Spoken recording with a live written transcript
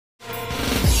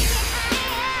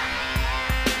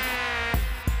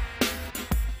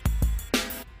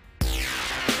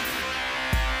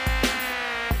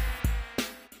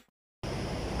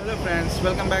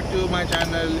welcome back to my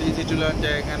channel Easy to Learn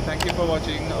Tech, and thank you for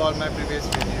watching all my previous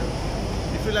video.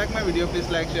 If you like my video, please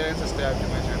like, share and subscribe to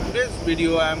my channel. In today's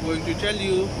video I am going to tell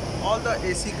you all the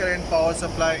AC current power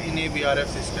supply in a VRF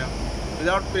system.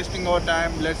 Without wasting our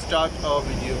time, let's start our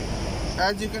video.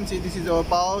 As you can see, this is our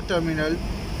power terminal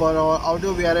for our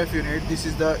outdoor VRF unit. This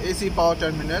is the AC power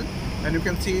terminal, and you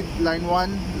can see line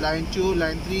 1, line 2,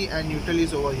 line 3 and neutral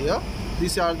is over here.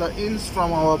 These are the ins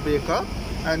from our breaker,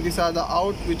 and these are the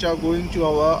out which are going to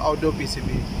our outdoor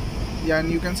PCB.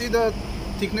 And you can see the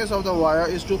thickness of the wire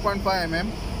is 2.5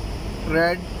 mm,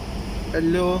 red,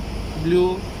 yellow,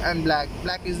 blue and black.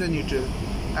 Black is the neutral.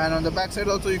 And on the back side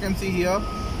also you can see here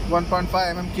 1.5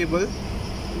 mm cable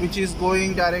which is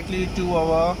going directly to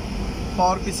our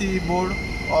power PCB board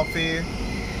of a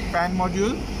fan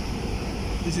module.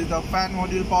 This is the fan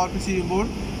module power PCB board.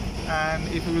 And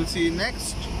if you will see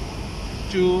next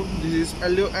to this is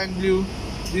yellow and blue,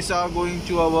 these are going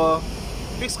to our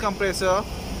fixed compressor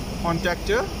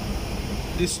contactor.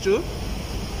 These two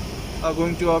are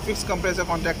going to our fixed compressor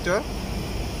contactor.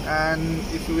 And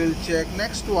if you will check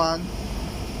next one,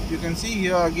 you can see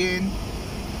here again,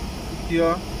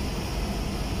 here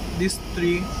these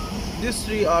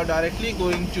three are directly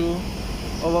going to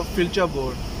our filter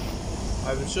board.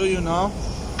 I will show you now.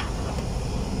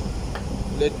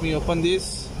 Let me open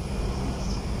this.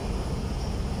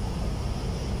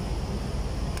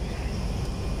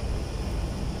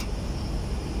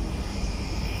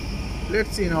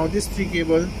 Let's see now, this 3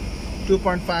 cable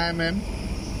 2.5 mm,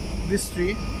 this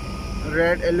 3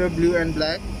 red, yellow, blue and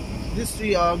black, these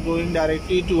 3 are going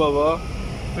directly to our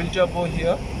filter board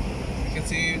here. You can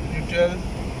see neutral,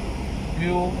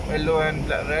 blue, yellow and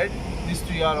red. These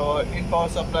 3 are our in power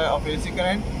supply of AC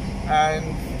current,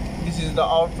 and this is the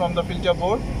out from the filter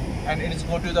board, and it is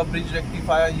go to the bridge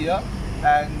rectifier here,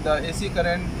 and the AC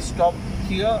current stop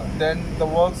here. Then the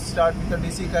works start with the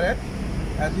DC current.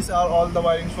 And these are all the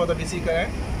wirings for the DC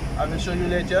current. I will show you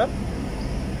later.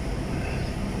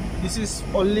 This is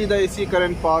only the AC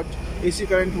current part, AC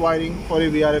current wiring for a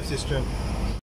VRF system.